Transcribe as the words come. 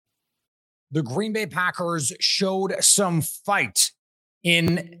the Green Bay Packers showed some fight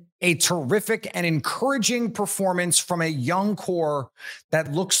in a terrific and encouraging performance from a young core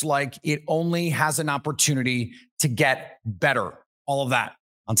that looks like it only has an opportunity to get better. All of that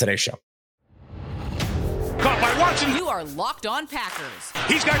on today's show. Caught by Watson. You are Locked On Packers.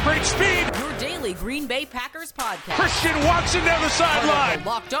 He's got great speed. Your daily Green Bay Packers podcast. Christian Watson down the sideline.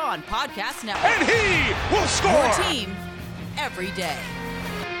 Locked On Podcast Network. And he will score. Your team every day.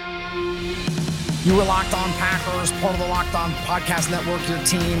 You are Locked On Packers, part of the Locked On Podcast Network, your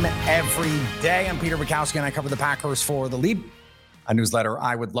team every day. I'm Peter Bukowski, and I cover the Packers for The Lead, a newsletter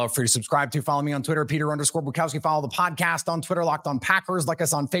I would love for you to subscribe to. Follow me on Twitter, Peter_Bukowski. Follow the podcast on Twitter, Locked On Packers. Like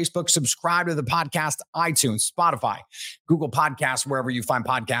us on Facebook. Subscribe to the podcast, iTunes, Spotify, Google Podcasts, wherever you find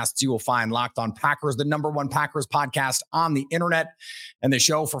podcasts, you will find Locked On Packers, the #1 Packers podcast on the internet, and the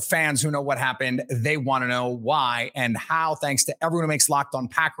show for fans who know what happened. They want to know why and how. Thanks to everyone who makes Locked On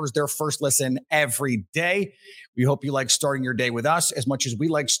Packers their first listen every day. We hope you like starting your day with us as much as we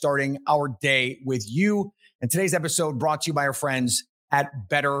like starting our day with you. And today's episode brought to you by our friends at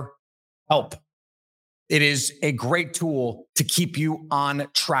BetterHelp. It is a great tool to keep you on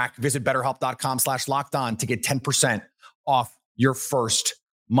track. Visit betterhelp.com/lockedon to get 10% off your first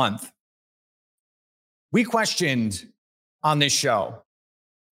month. We questioned on this show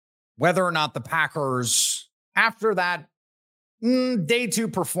whether or not the Packers, after that day 2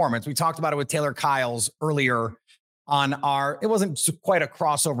 performance, we talked about it with Taylor Kyles earlier on it wasn't quite a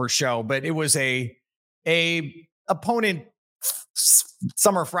crossover show, but it was a opponent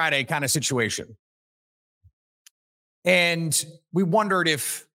Summer Friday kind of situation. And we wondered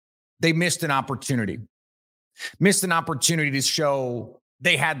if they missed an opportunity to show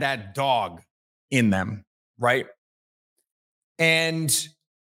they had that dog in them, right? And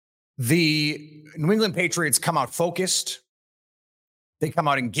the New England Patriots come out focused. They come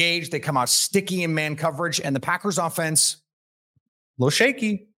out engaged. They come out sticky in man coverage. And the Packers offense, a little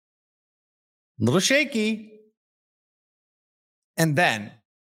shaky. And then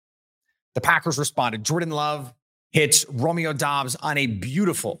the Packers responded. Jordan Love hits Romeo Doubs on a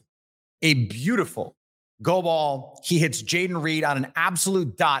beautiful go ball. He hits Jaden Reed on an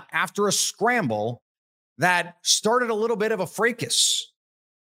absolute dot after a scramble that started a little bit of a fracas.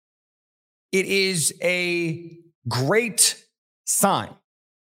 It is a great sign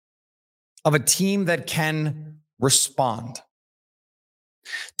of a team that can respond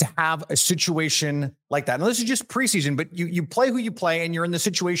to have a situation like that. Now, this is just preseason, but you play who you play and you're in the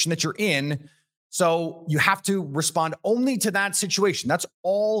situation that you're in. So you have to respond only to that situation. That's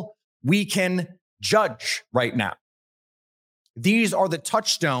all we can judge right now. These are the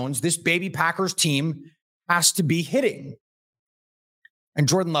touchstones this baby Packers team has to be hitting. And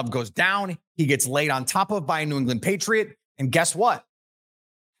Jordan Love goes down. He gets laid on top of by a New England Patriot. And guess what?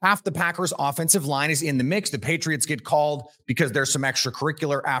 Half the Packers offensive line is in the mix. The Patriots get called because there's some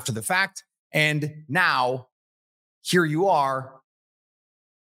extracurricular after the fact. And now here you are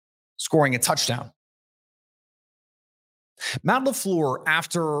scoring a touchdown. Matt LaFleur,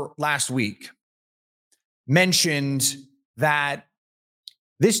 after last week, mentioned that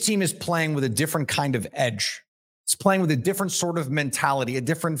this team is playing with a different kind of edge. It's playing with a different sort of mentality, a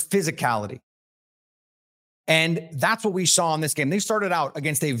different physicality. And that's what we saw in this game. They started out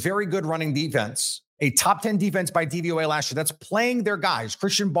against a very good running defense, a top 10 defense by DVOA last year. That's playing their guys.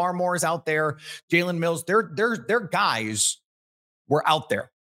 Christian Barmore is out there. Jalen Mills, their guys were out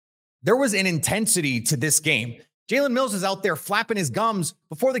there. There was an intensity to this game. Jalen Mills is out there flapping his gums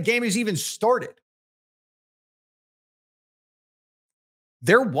before the game has even started.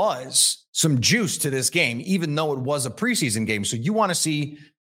 There was some juice to this game, even though it was a preseason game. So you want to see,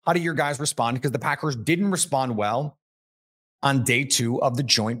 how do your guys respond? Because the Packers didn't respond well on day 2 of the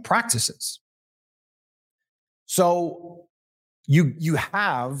joint practices. So you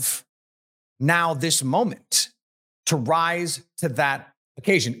have now this moment to rise to that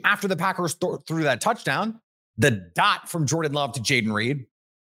occasion. After the Packers threw that touchdown, the dot from Jordan Love to Jaden Reed,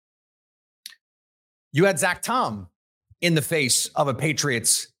 you had Zach Tom in the face of a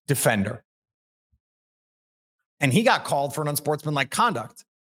Patriots defender. And he got called for an unsportsmanlike conduct.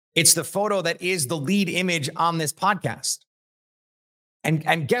 It's the photo that is the lead image on this podcast.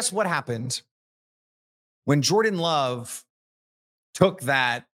 And guess what happened when Jordan Love took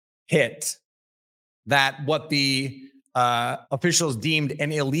that hit, that what the officials deemed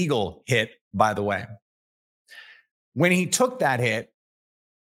an illegal hit, by the way. When he took that hit,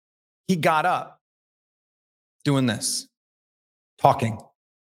 he got up doing this, talking,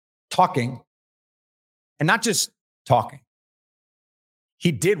 and not just talking.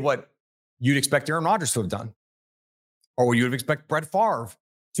 He did what you'd expect Aaron Rodgers to have done, or what you would expect Brett Favre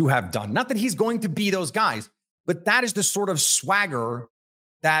to have done. Not that he's going to be those guys, but that is the sort of swagger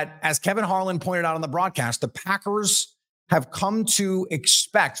that, as Kevin Harlan pointed out on the broadcast, the Packers have come to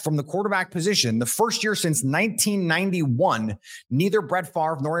expect from the quarterback position. The first year since 1991, neither Brett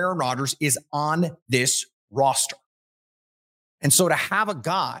Favre nor Aaron Rodgers is on this roster. And so to have a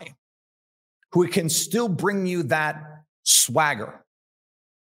guy who can still bring you that swagger,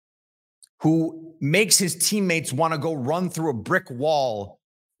 who makes his teammates want to go run through a brick wall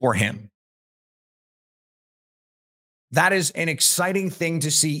for him, that is an exciting thing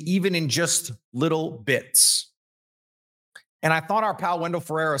to see, even in just little bits. And I thought our pal Wendell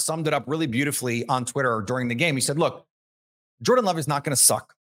Ferreira summed it up really beautifully on Twitter during the game. He said, look, Jordan Love is not going to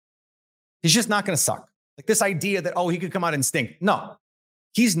suck. He's just not going to suck. Like this idea that, oh, he could come out and stink. No,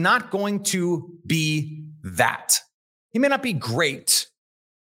 he's not going to be that. He may not be great.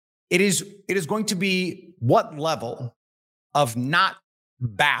 It is going to be what level of not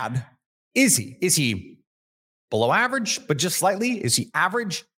bad is he? Is he below average, but just slightly? Is he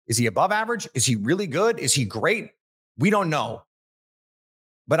average? Is he above average? Is he really good? Is he great? We don't know.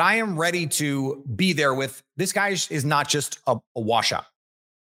 But I am ready to be there with this guy is not just a washout.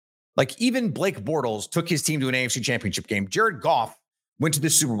 Like even Blake Bortles took his team to an AFC championship game. Jared Goff went to the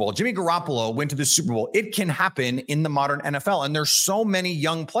Super Bowl. Jimmy Garoppolo went to the Super Bowl. It can happen in the modern NFL. And there's so many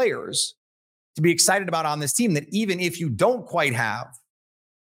young players to be excited about on this team that even if you don't quite have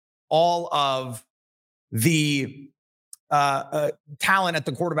all of the talent at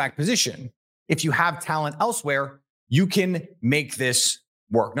the quarterback position, if you have talent elsewhere, you can make this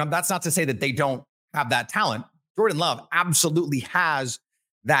work. Now, that's not to say that they don't have that talent. Jordan Love absolutely has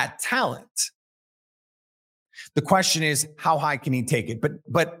that talent. The question is, how high can he take it?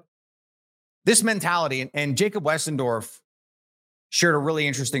 But this mentality, and Jacob Westendorf shared a really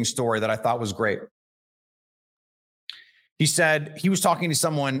interesting story that I thought was great. He said he was talking to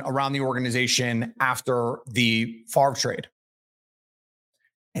someone around the organization after the Favre trade.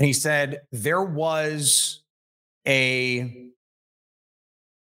 And he said there was a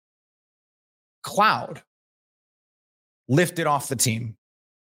cloud lifted off the team.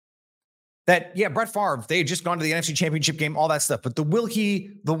 That, yeah, Brett Favre, they had just gone to the NFC Championship game, all that stuff. But the will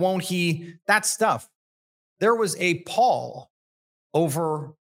he, the won't he, that stuff. There was a pall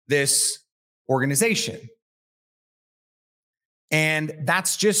over this organization. And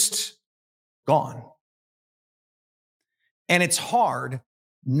that's just gone. And it's hard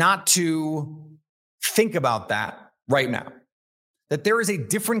not to think about that right now. That there is a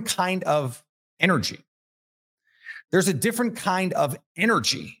different kind of energy. There's a different kind of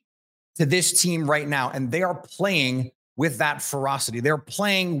energy to this team right now. And they are playing with that ferocity. They're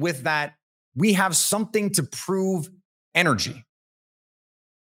playing with that, we have something to prove energy.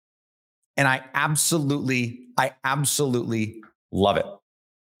 And I absolutely love it. All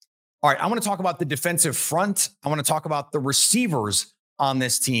right, I want to talk about the defensive front. I want to talk about the receivers on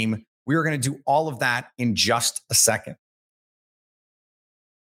this team. We are going to do all of that in just a second.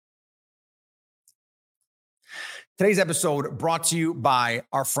 Today's episode brought to you by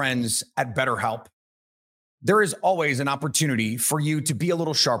our friends at BetterHelp. There is always an opportunity for you to be a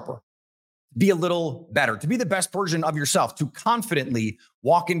little sharper, be a little better, to be the best version of yourself, to confidently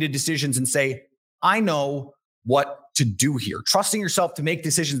walk into decisions and say, I know what to do here. Trusting yourself to make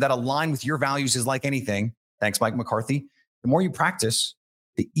decisions that align with your values is like anything. Thanks, Mike McCarthy. The more you practice,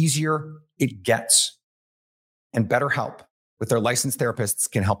 the easier it gets. And BetterHelp, with their licensed therapists,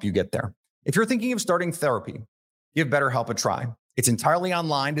 can help you get there. If you're thinking of starting therapy, give BetterHelp a try. It's entirely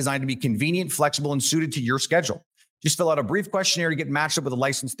online, designed to be convenient, flexible, and suited to your schedule. Just fill out a brief questionnaire to get matched up with a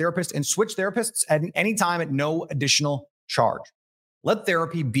licensed therapist and switch therapists at any time at no additional charge. Let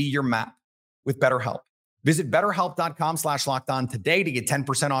therapy be your map with BetterHelp. Visit BetterHelp.com/lockedon today to get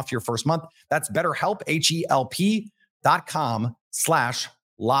 10% off your first month. That's BetterHelp,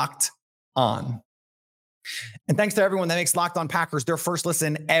 HELP.com/lockedon. And thanks to everyone that makes Locked On Packers their first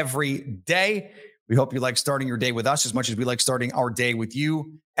listen every day. We hope you like starting your day with us as much as we like starting our day with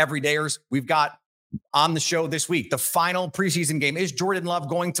you. Everydayers, we've got on the show this week, the final preseason game. Is Jordan Love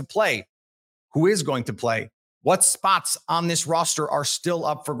going to play? Who is going to play? What spots on this roster are still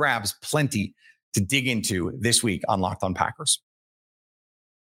up for grabs? Plenty to dig into this week on Locked On Packers.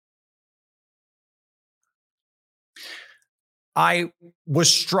 I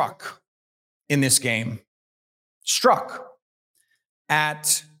was struck in this game,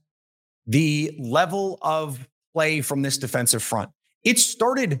 at the level of play from this defensive front. It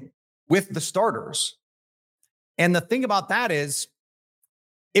started with the starters. And the thing about that is,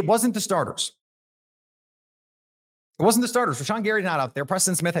 it wasn't the starters. It wasn't the starters. Rashawn Gary's not out there.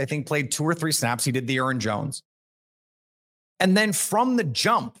 Preston Smith, I think, played 2 or 3 snaps. He did the Aaron Jones. And then from the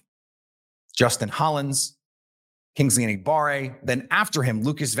jump, Justin Hollins, Kingsley Enagbare, then after him,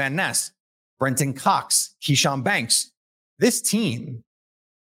 Lucas Van Ness, Brenton Cox, Keyshawn Banks. This team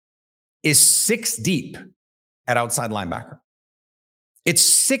is 6 deep at outside linebacker. It's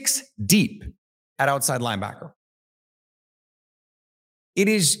 6 deep at outside linebacker. It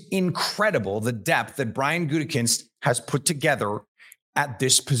is incredible the depth that Brian Gutekunst has put together at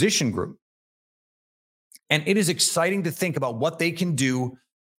this position group. And it is exciting to think about what they can do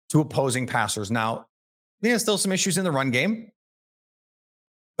to opposing passers. Now, there's still some issues in the run game,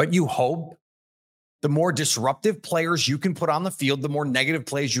 but you hope the more disruptive players you can put on the field, the more negative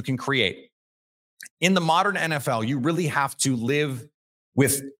plays you can create. In the modern NFL, you really have to live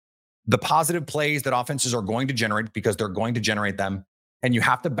with the positive plays that offenses are going to generate because they're going to generate them. And you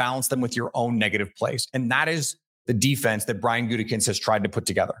have to balance them with your own negative plays. And that is the defense that Brian Gutekunst has tried to put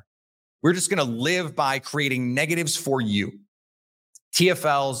together. We're just going to live by creating negatives for you.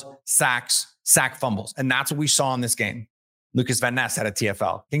 TFLs, sacks, sack fumbles. And that's what we saw in this game. Lucas Van Ness had a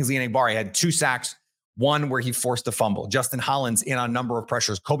TFL. Kingsley Enagbare had 2 sacks, one where he forced a fumble. Justin Hollins in on a number of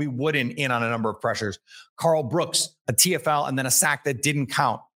pressures. Kobe Wooden in on a number of pressures. Carl Brooks, a TFL, and then a sack that didn't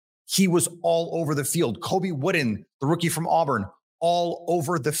count. He was all over the field. Kobe Wooden, the rookie from Auburn, all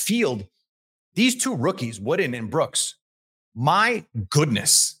over the field. These 2 rookies, Wooden and Brooks, my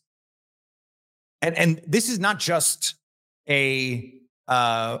goodness. And this is not just a,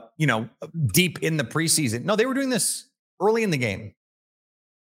 deep in the preseason. No, they were doing this early in the game.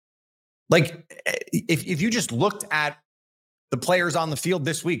 Like, if you just looked at the players on the field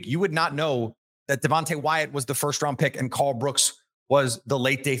this week, you would not know that Devontae Wyatt was the first-round pick and Carl Brooks was the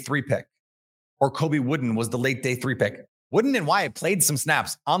late day 3 pick, or Kobe Wooden was the late day 3 pick. Wooden and Wyatt played some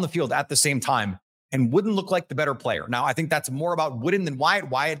snaps on the field at the same time and Wooden looked like the better player. Now, I think that's more about Wooden than Wyatt.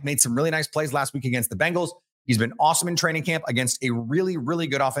 Wyatt made some really nice plays last week against the Bengals. He's been awesome in training camp against a really, really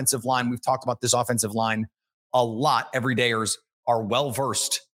good offensive line. We've talked about this offensive line a lot. Everydayers are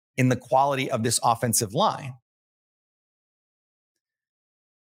well-versed in the quality of this offensive line.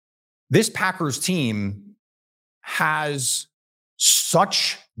 This Packers team has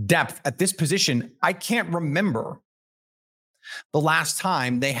such depth at this position. I can't remember the last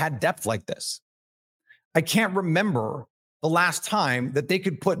time they had depth like this. I can't remember the last time that they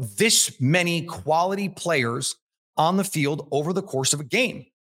could put this many quality players on the field over the course of a game.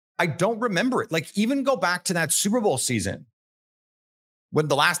 I don't remember it. Like, even go back to that Super Bowl season, when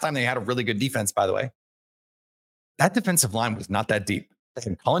the last time they had a really good defense, by the way, that defensive line was not that deep. They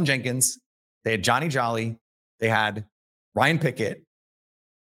had Cullen Jenkins, they had Johnny Jolly, they had Ryan Pickett.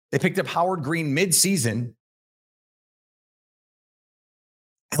 They picked up Howard Green mid-season.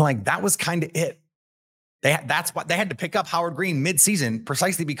 And like, that was kind of it. That's why they had to pick up Howard Green mid-season,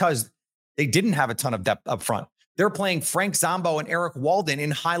 precisely because they didn't have a ton of depth up front. They're playing Frank Zombo and Eric Walden in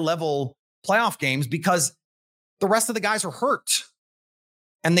high-level playoff games because the rest of the guys are hurt.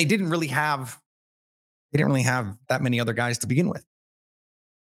 And they didn't really have that many other guys to begin with.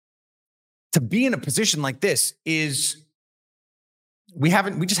 To be in a position like this is, we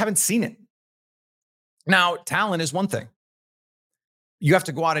just haven't seen it. Now, talent is one thing. You have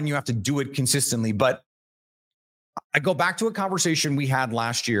to go out and you have to do it consistently. But I go back to a conversation we had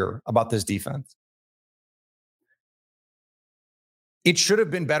last year about this defense. It should have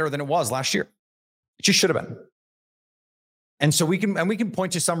been better than it was last year. It just should have been. And so we can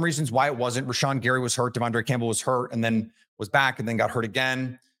point to some reasons why it wasn't. Rashawn Gary was hurt. Devondre Campbell was hurt and then was back and then got hurt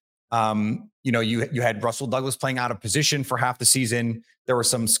again. You had Russell Douglas playing out of position for half the season. There were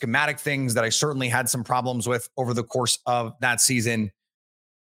some schematic things that I certainly had some problems with over the course of that season.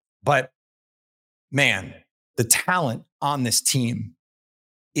 But man, the talent on this team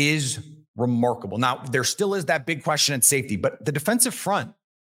is remarkable. Now, there still is that big question at safety, but the defensive front,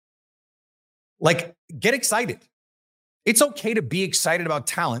 like, get excited. It's okay to be excited about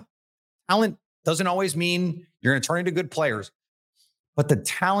talent. Talent doesn't always mean you're going to turn into good players. But the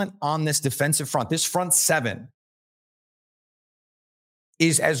talent on this defensive front, this front seven,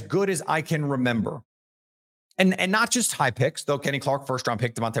 is as good as I can remember. And not just high picks, though. Kenny Clark, first-round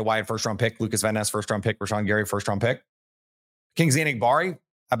pick. Devontae Wyatt, first-round pick. Lucas Van Ness, first-round pick. Rashawn Gary, first-round pick. Kingsley Enagbare,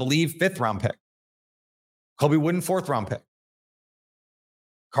 I believe, fifth-round pick. Kobe Wooden, fourth-round pick.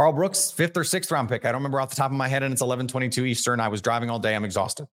 Carl Brooks, fifth or sixth-round pick. I don't remember off the top of my head, and it's 11:22 Eastern. I was driving all day. I'm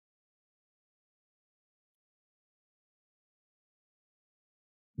exhausted.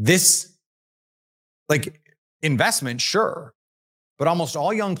 This, investment, sure, but almost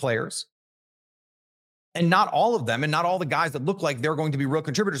all young players, and not all of them, and not all the guys that look like they're going to be real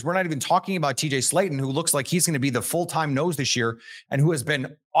contributors. We're not even talking about TJ Slayton, who looks like he's going to be the full-time nose this year and who has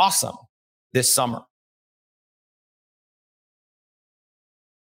been awesome this summer.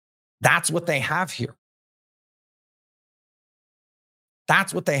 That's what they have here.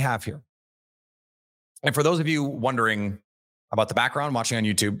 That's what they have here. And for those of you wondering about the background, watching on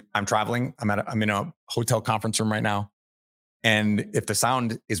YouTube, I'm traveling. I'm in a hotel conference room right now. And if the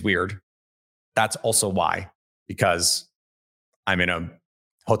sound is weird, that's also why, because I'm in a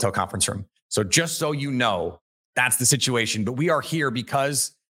hotel conference room. So just so you know, that's the situation. But we are here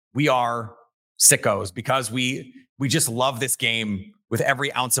because we are sickos, because we just love this game with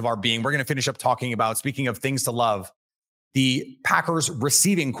every ounce of our being. We're going to finish up talking about, speaking of things to love, the Packers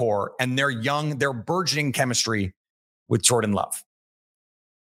receiving core and their burgeoning chemistry with Jordan Love.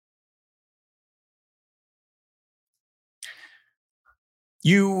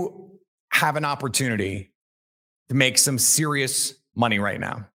 You have an opportunity to make some serious money right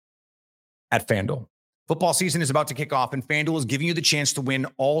now at FanDuel. Football season is about to kick off, and FanDuel is giving you the chance to win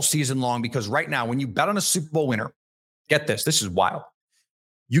all season long, because right now, when you bet on a Super Bowl winner, get this is wild.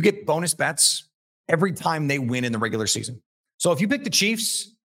 You get bonus bets every time they win in the regular season. So if you pick the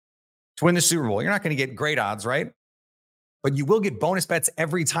Chiefs to win the Super Bowl, you're not going to get great odds, right? But you will get bonus bets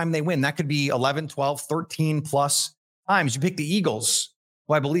every time they win. That could be 11, 12, 13 plus times. You pick the Eagles,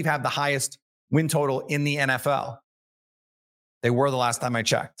 who I believe have the highest win total in the NFL. They were the last time I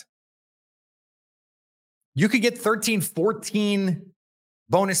checked. You could get 13, 14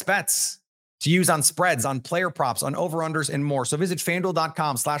 bonus bets to use on spreads, on player props, on over-unders, and more. So visit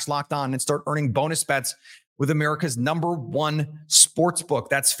FanDuel.com/lockedon and start earning bonus bets with America's #1 sportsbook.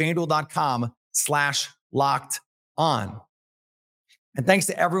 That's FanDuel.com/lockedon. And thanks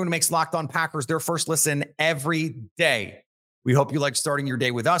to everyone who makes Locked On Packers their first listen every day. We hope you like starting your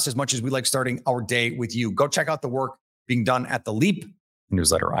day with us as much as we like starting our day with you. Go check out the work being done at The Leap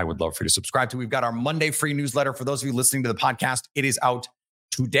newsletter. I would love for you to subscribe to. We've got our Monday free newsletter. For those of you listening to the podcast, it is out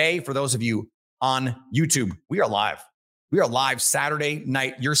today. For those of you on YouTube, we are live. We are live Saturday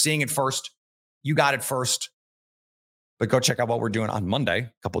night. You're seeing it first. You got it first. But go check out what we're doing on Monday,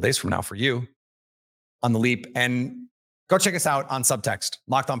 a couple of days from now for you, on The Leap. And go check us out on Subtext.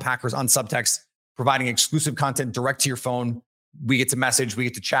 Locked On Packers on Subtext, providing exclusive content direct to your phone. We get to message, we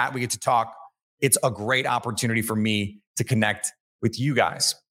get to chat, we get to talk. It's a great opportunity for me to connect with you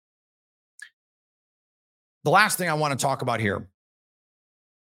guys. The last thing I want to talk about here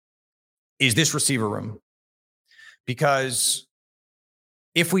is this receiver room. Because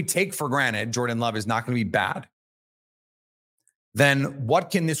if we take for granted Jordan Love is not going to be bad, then what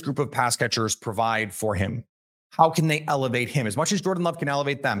can this group of pass catchers provide for him? How can they elevate him? As much as Jordan Love can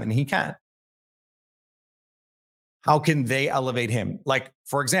elevate them, and he can, how can they elevate him? Like,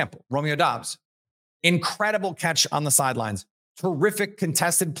 for example, Romeo Doubs, incredible catch on the sidelines, terrific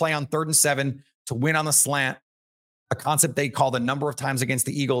contested play on 3rd and 7 to win on the slant, a concept they called a number of times against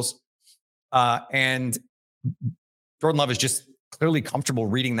the Eagles. And Jordan Love is just clearly comfortable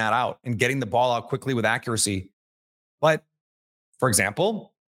reading that out and getting the ball out quickly with accuracy. But, for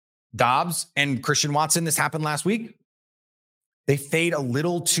example, Doubs and Christian Watson, this happened last week. They fade a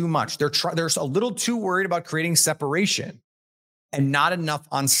little too much. They're a little too worried about creating separation and not enough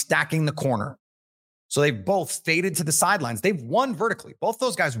on stacking the corner. So they've both faded to the sidelines. They've won vertically. Both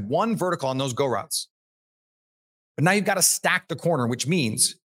those guys won vertical on those go routes. But now you've got to stack the corner, which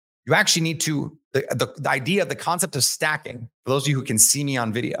means you actually need to, the idea, the concept of stacking, for those of you who can see me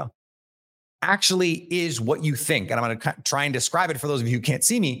on video, actually is what you think. And I'm going to try and describe it for those of you who can't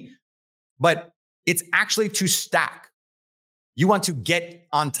see me, but it's actually to stack. You want to get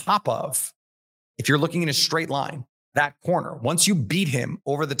on top of, if you're looking in a straight line, that corner. Once you beat him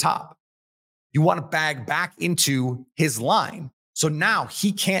over the top, you want to bag back into his line. So now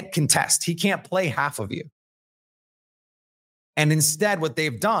he can't contest. He can't play half of you. And instead, what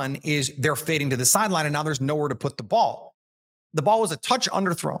they've done is they're fading to the sideline, and now there's nowhere to put the ball. The ball was a touch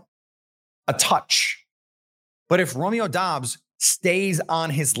underthrown, a touch. But if Romeo Doubs stays on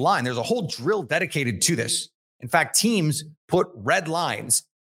his line, there's a whole drill dedicated to this. In fact, teams put red lines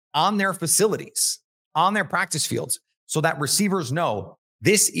on their facilities, on their practice fields, so that receivers know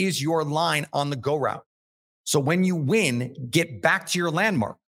this is your line on the go route. So when you win, get back to your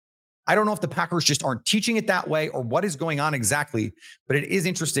landmark. I don't know if the Packers just aren't teaching it that way or what is going on exactly, but it is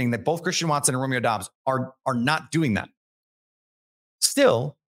interesting that both Christian Watson and Romeo Doubs are not doing that.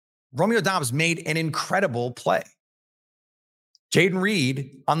 Still, Romeo Doubs made an incredible play. Jaden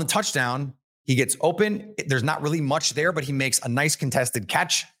Reed on the touchdown, he gets open. There's not really much there, but he makes a nice contested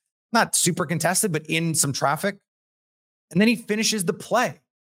catch. Not super contested, but in some traffic. And then he finishes the play.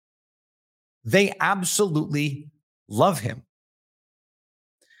 They absolutely love him.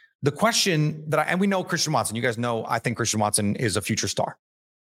 The question that and we know Christian Watson, you guys know, I think Christian Watson is a future star.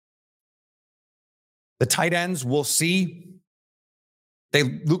 The tight ends, we'll see.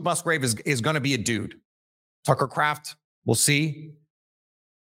 Luke Musgrave is going to be a dude. Tucker Kraft, we'll see.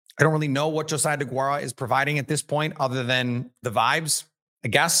 I don't really know what Josiah DeGuara is providing at this point other than the vibes, I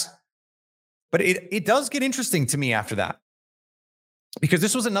guess. But it does get interesting to me after that. Because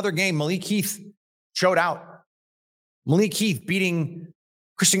this was another game Malik Heath showed out. Malik Heath beating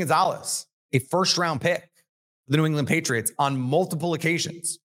Christian Gonzalez, a first-round pick for the New England Patriots on multiple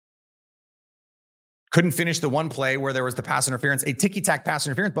occasions. Couldn't finish the one play where there was the pass interference, a ticky-tack pass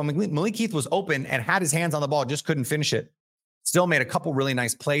interference, but Malik Heath was open and had his hands on the ball, just couldn't finish it. Still made a couple really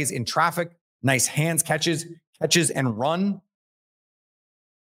nice plays in traffic, nice hands catches and run.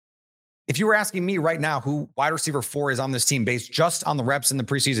 If you were asking me right now who wide receiver 4 is on this team based just on the reps in the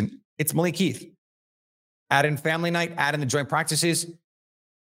preseason, it's Malik Heath. Add in family night, add in the joint practices.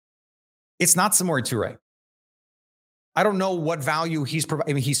 It's not Samori Toure. I don't know what value he's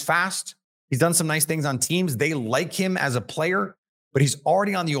providing. I mean, he's fast. He's done some nice things on teams. They like him as a player, but he's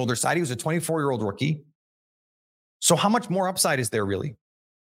already on the older side. He was a 24-year-old rookie. So how much more upside is there really?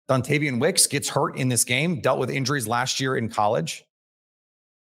 Dontavian Wicks gets hurt in this game, dealt with injuries last year in college.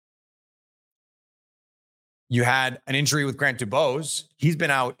 You had an injury with Grant Dubose. He's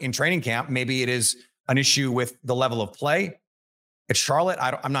been out in training camp. Maybe it is an issue with the level of play. At Charlotte,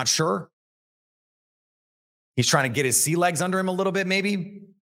 I'm not sure. He's trying to get his sea legs under him a little bit, maybe.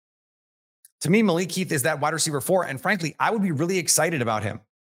 To me, Malik Heath is that wide receiver 4. And frankly, I would be really excited about him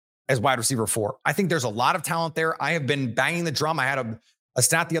as wide receiver 4. I think there's a lot of talent there. I have been banging the drum. I had a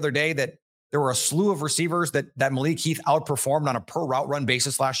stat the other day that there were a slew of receivers that Malik Heath outperformed on a per route run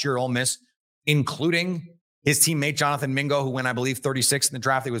basis last year at Ole Miss, including his teammate, Jonathan Mingo, who went, I believe, 36th in the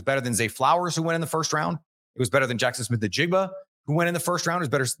draft. It was better than Zay Flowers, who went in the first round. It was better than Jackson Smith-Njigba, who went in the first round. It was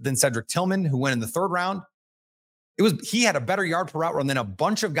better than Cedric Tillman, who went in the third round. He had a better yard per route run than a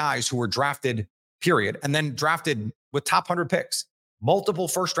bunch of guys who were drafted, period, and then drafted with top 100 picks, multiple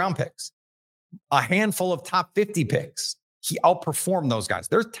first-round picks, a handful of top 50 picks. He outperformed those guys.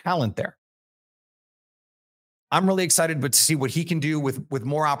 There's talent there. I'm really excited to see what he can do with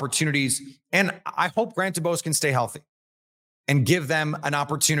more opportunities. And I hope Grant Dubose can stay healthy and give them an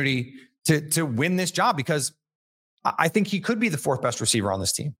opportunity to win this job, because I think he could be the 4th best receiver on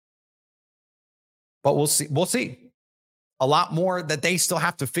this team. But we'll see. We'll see. A lot more that they still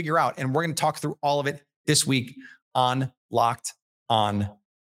have to figure out. And we're going to talk through all of it this week on Locked On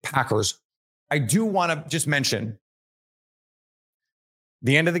Packers. I do want to just mention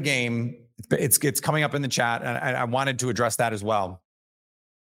the end of the game. It's coming up in the chat, and I wanted to address that as well.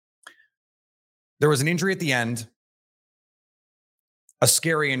 There was an injury at the end, a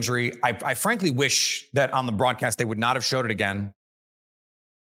scary injury. I frankly wish that on the broadcast they would not have showed it again.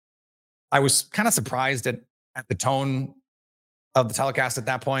 I was kind of surprised at the tone of the telecast at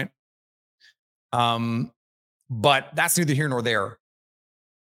that point. But that's neither here nor there.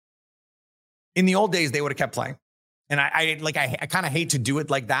 In the old days, they would have kept playing. And I kind of hate to do it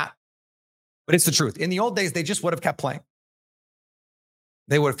like that, but it's the truth. In the old days, they just would have kept playing.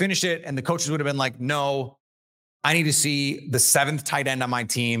 They would have finished it, and the coaches would have been like, no, I need to see the 7th tight end on my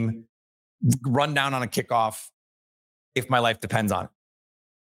team run down on a kickoff if my life depends on it.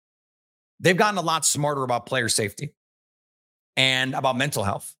 They've gotten a lot smarter about player safety and about mental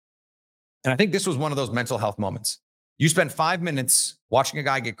health. And I think this was one of those mental health moments. You spend 5 minutes watching a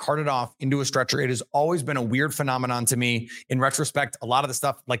guy get carted off into a stretcher. It has always been a weird phenomenon to me. In retrospect, a lot of the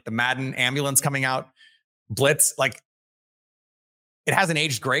stuff like the Madden ambulance coming out, Blitz, like it hasn't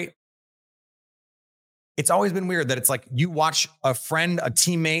aged great. It's always been weird that it's like you watch a friend, a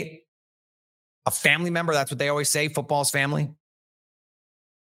teammate, a family member, that's what they always say, football's family,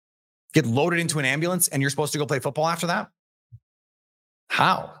 get loaded into an ambulance and you're supposed to go play football after that?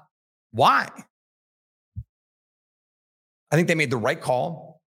 How? Why? I think they made the right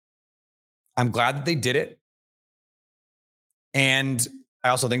call. I'm glad that they did it. And I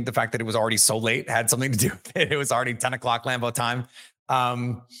also think the fact that it was already so late had something to do with it. It was already 10 o'clock Lambeau time.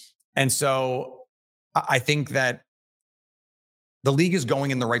 And so I think that the league is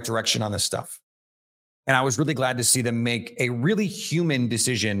going in the right direction on this stuff. And I was really glad to see them make a really human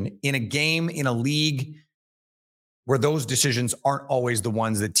decision in a game, in a league where those decisions aren't always the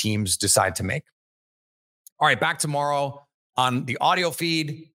ones that teams decide to make. All right, back tomorrow on the audio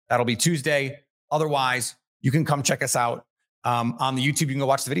feed. That'll be Tuesday. Otherwise, you can come check us out on the YouTube. You can go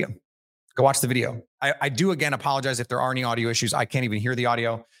watch the video. Go watch the video. I do, again, apologize if there are any audio issues. I can't even hear the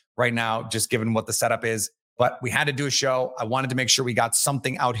audio right now, just given what the setup is. But we had to do a show. I wanted to make sure we got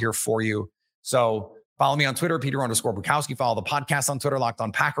something out here for you. So follow me on Twitter, Peter_Bukowski. Follow the podcast on Twitter, Locked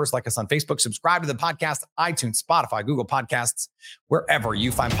On Packers. Like us on Facebook. Subscribe to the podcast, iTunes, Spotify, Google Podcasts. Wherever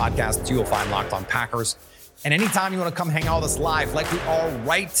you find podcasts, you will find Locked On Packers. And anytime you want to come hang out with us live, like we are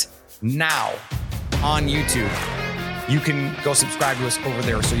right now on YouTube, you can go subscribe to us over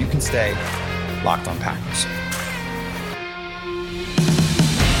there so you can stay locked on Packers.